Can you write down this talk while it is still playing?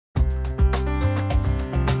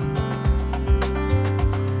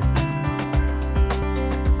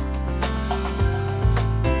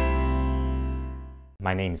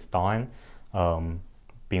My name is Don.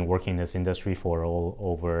 Been working in this industry for a little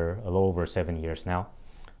over 7 years now.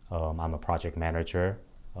 I'm a project manager,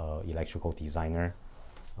 electrical designer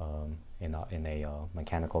in a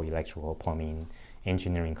mechanical, electrical, plumbing,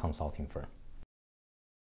 engineering consulting firm.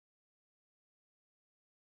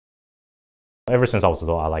 Ever since I was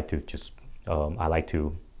little, I like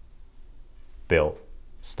to build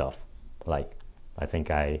stuff. Like,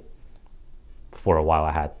 for a while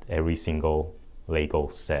I had every single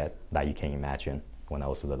Lego set that you can imagine when I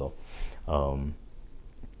was little.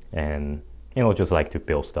 And, just like to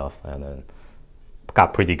build stuff, and then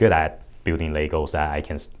got pretty good at building Legos that I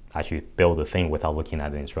can actually build a thing without looking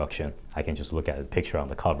at the instruction. I can just look at the picture on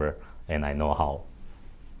the cover and I know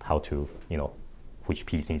how to, which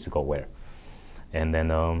piece needs to go where. And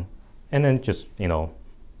then just, I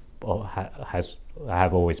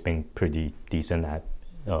have always been pretty decent at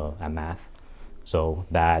math. So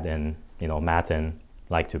that and, math and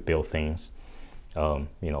like to build things,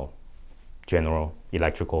 general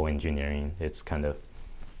electrical engineering, it's kind of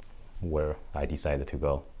where I decided to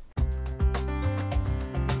go.